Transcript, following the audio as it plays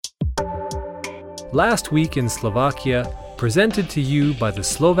Last Week in Slovakia, presented to you by the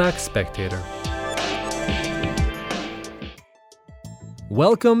Slovak Spectator.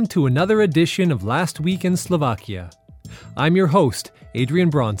 Welcome to another edition of Last Week in Slovakia. I'm your host, Adrian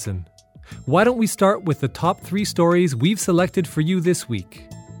Bronson. Why don't we start with the top 3 stories we've selected for you this week?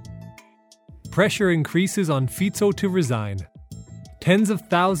 Pressure increases on Fico to resign. Tens of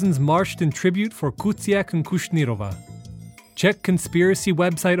thousands marched in tribute for Kuciak and Kushnirova. Czech conspiracy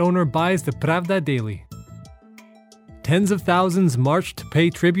website owner buys the Pravda Daily. Tens of thousands marched to pay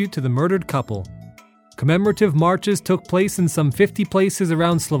tribute to the murdered couple. Commemorative marches took place in some 50 places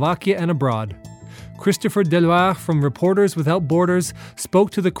around Slovakia and abroad. Christopher Deloire from Reporters Without Borders spoke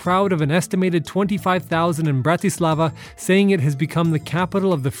to the crowd of an estimated 25,000 in Bratislava, saying it has become the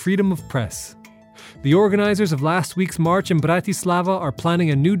capital of the freedom of press. The organizers of last week's march in Bratislava are planning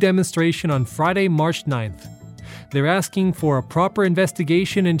a new demonstration on Friday, March 9th. They're asking for a proper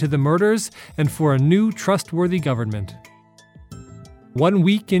investigation into the murders and for a new, trustworthy government. 1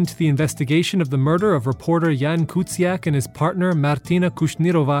 week into the investigation of the murder of reporter Jan Kuciak and his partner Martina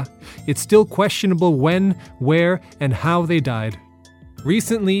Kushnirova, it's still questionable when, where, and how they died.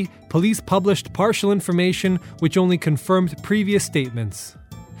 Recently, police published partial information which only confirmed previous statements.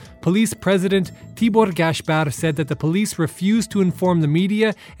 Police President Tibor Gaspar said that the police refused to inform the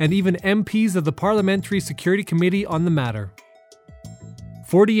media and even MPs of the Parliamentary Security Committee on the matter.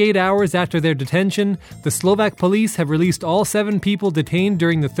 48 hours after their detention, the Slovak police have released all 7 people detained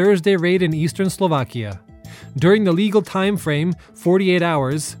during the Thursday raid in eastern Slovakia. During the legal time frame, 48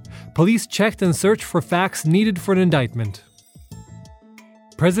 hours, police checked and searched for facts needed for an indictment.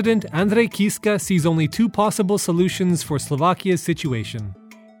 President Andrej Kiska sees only 2 possible solutions for Slovakia's situation: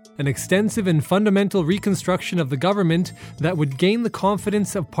 an extensive and fundamental reconstruction of the government that would gain the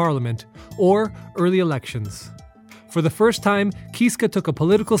confidence of Parliament, or early elections. For the first time, Kiska took a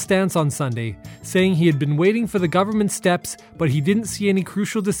political stance on Sunday, saying he had been waiting for the government's steps, but he didn't see any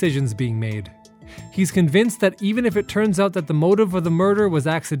crucial decisions being made. He's convinced that even if it turns out that the motive of the murder was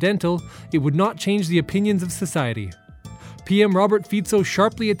accidental, it would not change the opinions of society. PM Robert Fico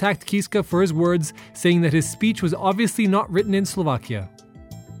sharply attacked Kiska for his words, saying that his speech was obviously not written in Slovakia.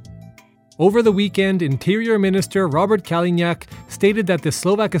 Over the weekend, Interior Minister Robert Kaliňák stated that the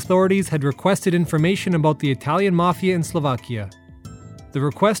Slovak authorities had requested information about the Italian mafia in Slovakia. The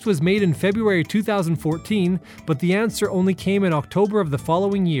request was made in February 2014, but the answer only came in October of the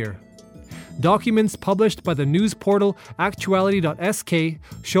following year. Documents published by the news portal Actuality.sk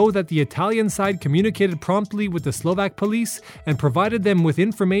show that the Italian side communicated promptly with the Slovak police and provided them with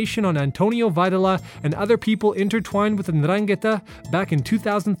information on Antonio Vajdala and other people intertwined with the Ndrangheta back in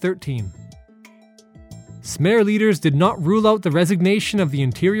 2013. Smer leaders did not rule out the resignation of the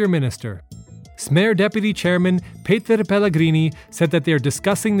Interior Minister. Smer Deputy Chairman Peter Pellegrini said that they are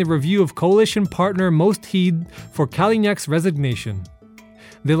discussing the review of coalition partner Most Híd for Kaliňák's resignation.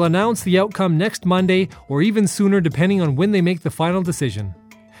 They'll announce the outcome next Monday or even sooner depending on when they make the final decision.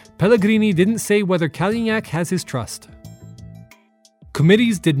 Pellegrini didn't say whether Kaliňák has his trust.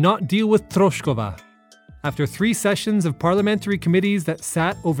 Committees did not deal with Troškova. After 3 sessions of parliamentary committees that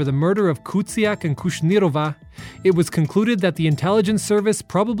sat over the murder of Kuciak and Kushnirova, it was concluded that the intelligence service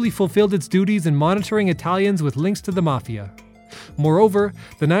probably fulfilled its duties in monitoring Italians with links to the mafia. Moreover,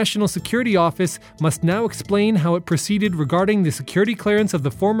 the National Security Office must now explain how it proceeded regarding the security clearance of the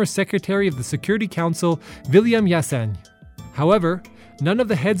former Secretary of the Security Council, William Jasaň. However, none of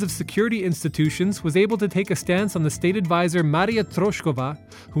the heads of security institutions was able to take a stance on the state advisor Maria Troškova,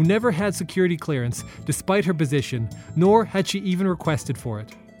 who never had security clearance despite her position, nor had she even requested for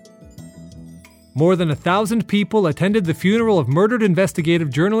it. More than 1,000 people attended the funeral of murdered investigative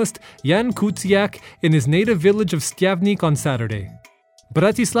journalist Jan Kuciak in his native village of Stiavnik on Saturday.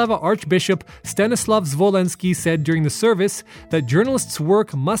 Bratislava Archbishop Stanislav Zvolenský said during the service that journalists'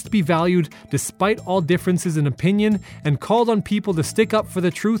 work must be valued despite all differences in opinion and called on people to stick up for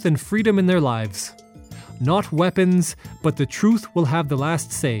the truth and freedom in their lives. Not weapons, but the truth will have the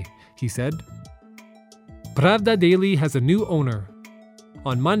last say, he said. Pravda Daily has a new owner.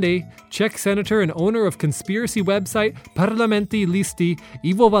 On Monday, Czech senator and owner of conspiracy website Parlamenty Listy,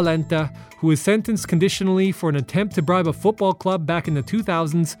 Ivo Valenta, who was sentenced conditionally for an attempt to bribe a football club back in the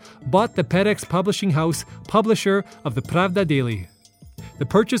 2000s, bought the Perex publishing house, publisher of the Pravda Daily. The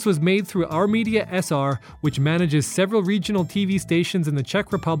purchase was made through Our Media SR, which manages several regional TV stations in the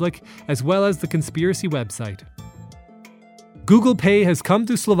Czech Republic, as well as the conspiracy website. Google Pay has come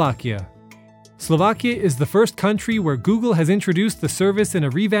to Slovakia. Slovakia is the first country where Google has introduced the service in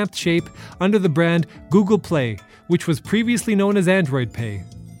a revamped shape under the brand Google Play, which was previously known as Android Pay.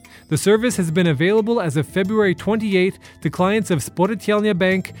 The service has been available as of February 28 to clients of Spółdzielnia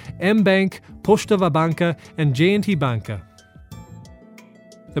Bank, M-Bank, Pocztowa Banka, and J&T Banka.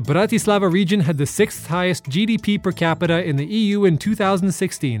 The Bratislava region had the sixth highest GDP per capita in the EU in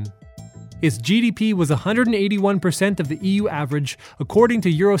 2016. Its GDP was 181% of the EU average, according to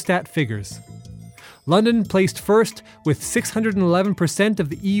Eurostat figures. London placed first with 611% of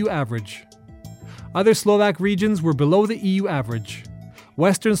the EU average. Other Slovak regions were below the EU average.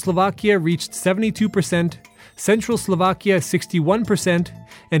 Western Slovakia reached 72%, Central Slovakia 61%,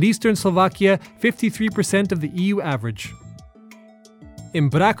 and Eastern Slovakia 53% of the EU average.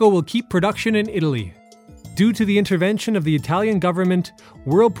 Embraco will keep production in Italy. Due to the intervention of the Italian government,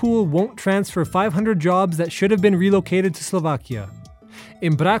 Whirlpool won't transfer 500 jobs that should have been relocated to Slovakia.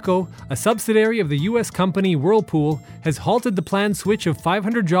 Embraco, a subsidiary of the US company Whirlpool, has halted the planned switch of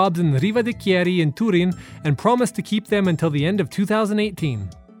 500 jobs in Riva de Chieri in Turin and promised to keep them until the end of 2018.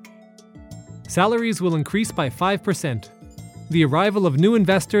 Salaries will increase by 5%. The arrival of new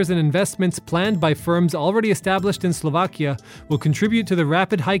investors and investments planned by firms already established in Slovakia will contribute to the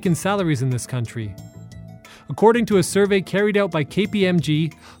rapid hike in salaries in this country. According to a survey carried out by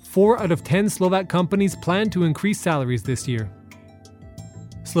KPMG, 4 out of 10 Slovak companies plan to increase salaries this year.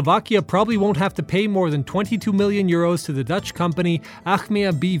 Slovakia probably won't have to pay more than 22 million euros to the Dutch company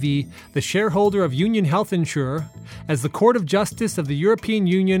Achmea BV, the shareholder of Union Health Insurer, as the Court of Justice of the European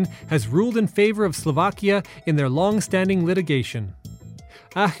Union has ruled in favor of Slovakia in their long-standing litigation.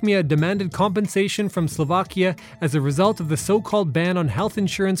 Achmea demanded compensation from Slovakia as a result of the so-called ban on health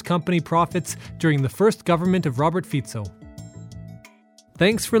insurance company profits during the first government of Robert Fico.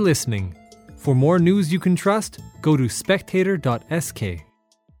 Thanks for listening. For more news you can trust, go to spectator.sk.